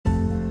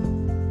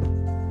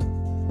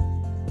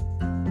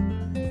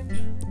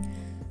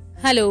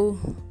Hello,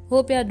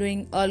 hope you are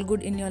doing all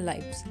good in your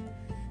lives.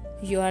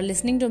 You are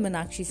listening to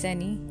Meenakshi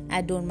Saini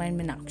at Don't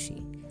Mind Meenakshi.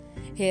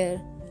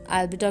 Here,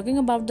 I'll be talking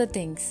about the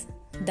things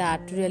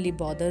that really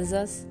bothers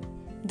us,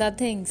 the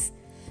things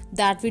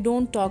that we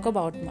don't talk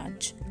about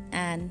much,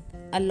 and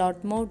a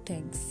lot more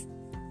things.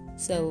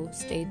 So,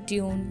 stay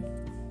tuned.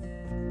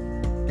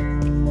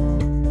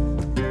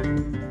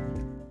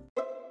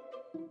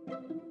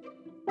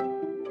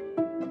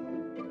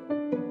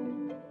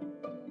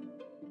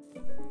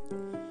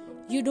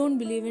 You don't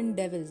believe in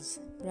devils,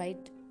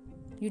 right?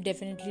 You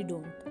definitely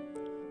don't.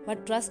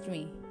 But trust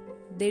me,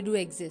 they do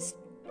exist.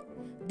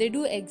 They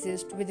do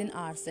exist within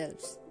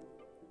ourselves.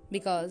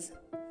 Because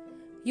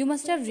you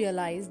must have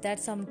realized that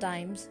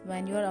sometimes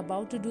when you are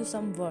about to do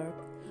some work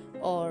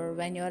or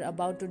when you are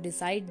about to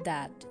decide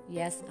that,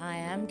 yes, I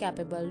am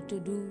capable to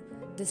do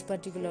this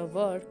particular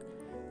work,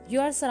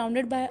 you are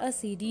surrounded by a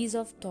series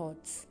of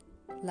thoughts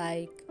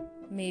like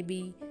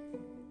maybe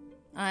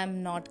I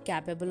am not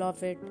capable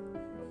of it.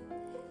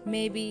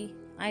 Maybe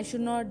I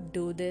should not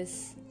do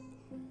this.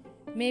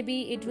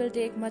 Maybe it will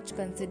take much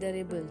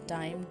considerable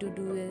time to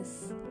do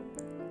this.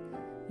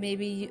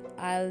 Maybe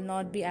I'll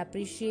not be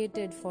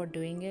appreciated for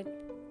doing it.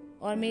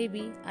 Or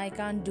maybe I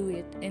can't do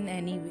it in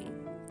any way.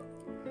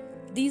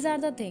 These are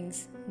the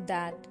things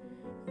that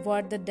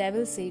what the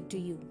devil said to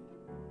you.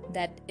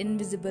 That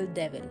invisible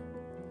devil,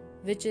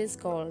 which is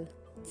called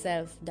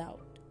self-doubt.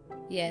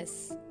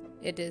 Yes,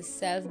 it is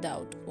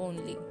self-doubt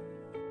only.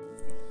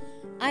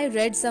 I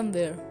read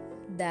somewhere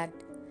that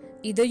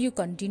either you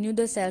continue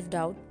the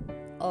self-doubt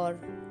or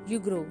you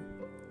grow.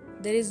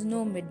 There is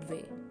no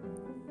midway.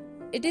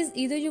 It is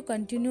either you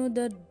continue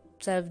the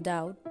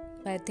self-doubt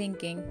by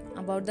thinking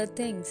about the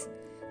things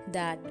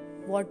that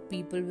what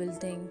people will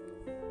think,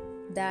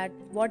 that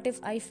what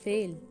if I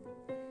fail,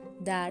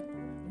 that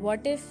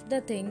what if the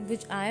thing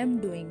which I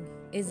am doing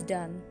is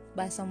done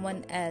by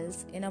someone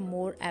else in a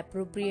more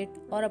appropriate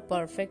or a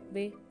perfect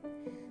way,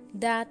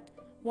 that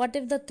what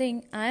if the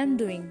thing I am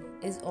doing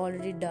is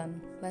already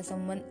done by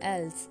someone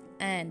else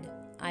and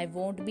I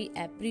won't be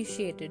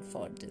appreciated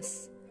for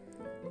this.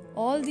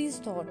 All these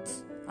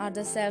thoughts are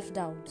the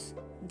self-doubts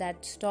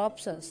that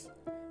stops us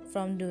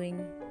from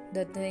doing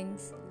the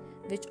things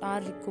which are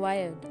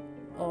required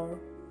or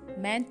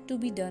meant to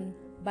be done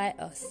by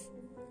us,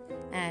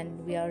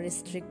 and we are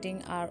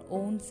restricting our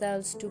own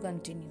selves to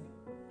continue.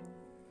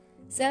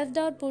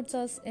 Self-doubt puts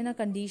us in a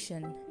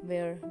condition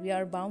where we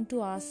are bound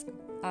to ask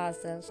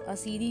ourselves a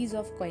series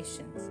of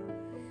questions.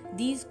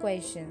 These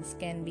questions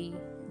can be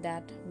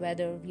that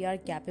whether we are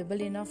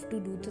capable enough to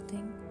do the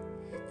thing,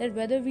 that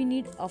whether we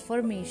need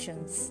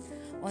affirmations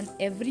on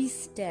every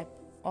step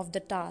of the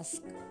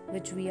task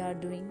which we are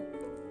doing,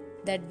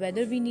 that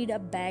whether we need a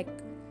back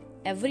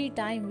every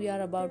time we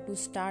are about to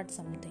start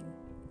something.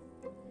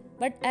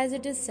 But as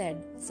it is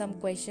said, some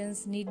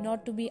questions need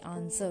not to be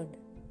answered,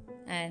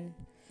 and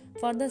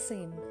for the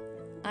same,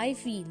 I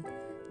feel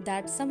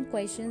that some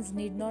questions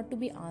need not to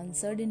be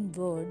answered in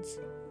words,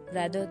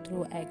 rather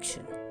through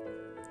action.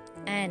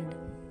 And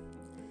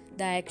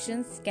the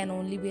actions can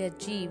only be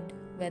achieved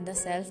when the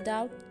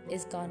self-doubt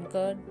is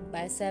conquered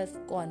by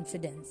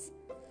self-confidence.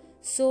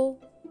 So,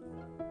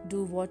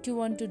 do what you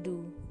want to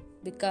do,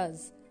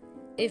 because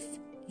if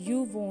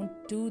you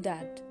won't do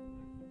that,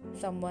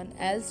 someone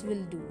else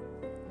will do.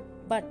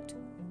 But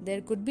there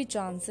could be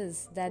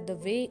chances that the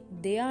way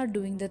they are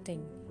doing the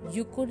thing,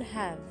 you could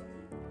have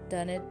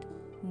done it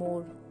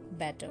more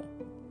better.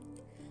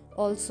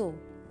 Also,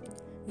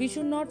 we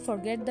should not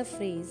forget the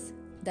phrase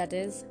that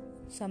is,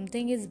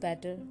 something is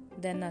better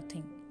than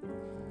nothing.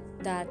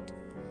 That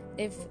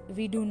if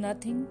we do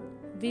nothing,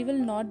 we will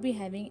not be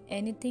having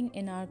anything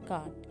in our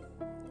cart,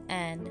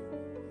 and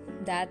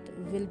that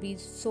will be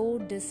so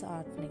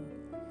disheartening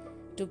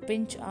to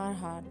pinch our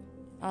heart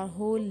our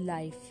whole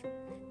life,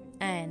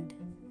 and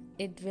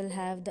it will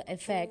have the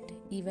effect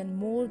even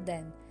more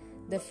than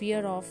the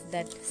fear of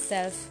that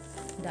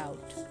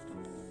self-doubt.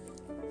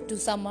 To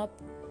sum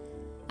up,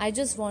 I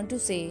just want to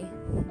say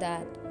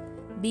that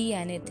be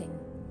anything,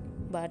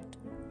 but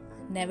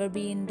never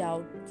be in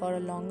doubt for a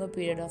longer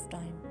period of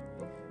time,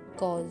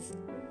 cause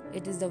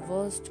it is the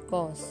worst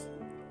cost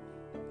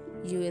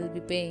you will be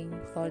paying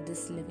for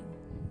this living.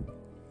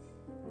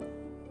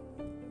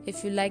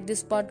 If you like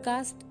this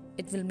podcast,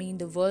 it will mean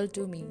the world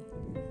to me.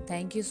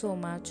 Thank you so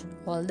much.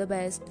 All the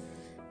best.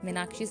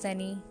 Meenakshi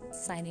Saini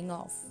signing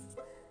off.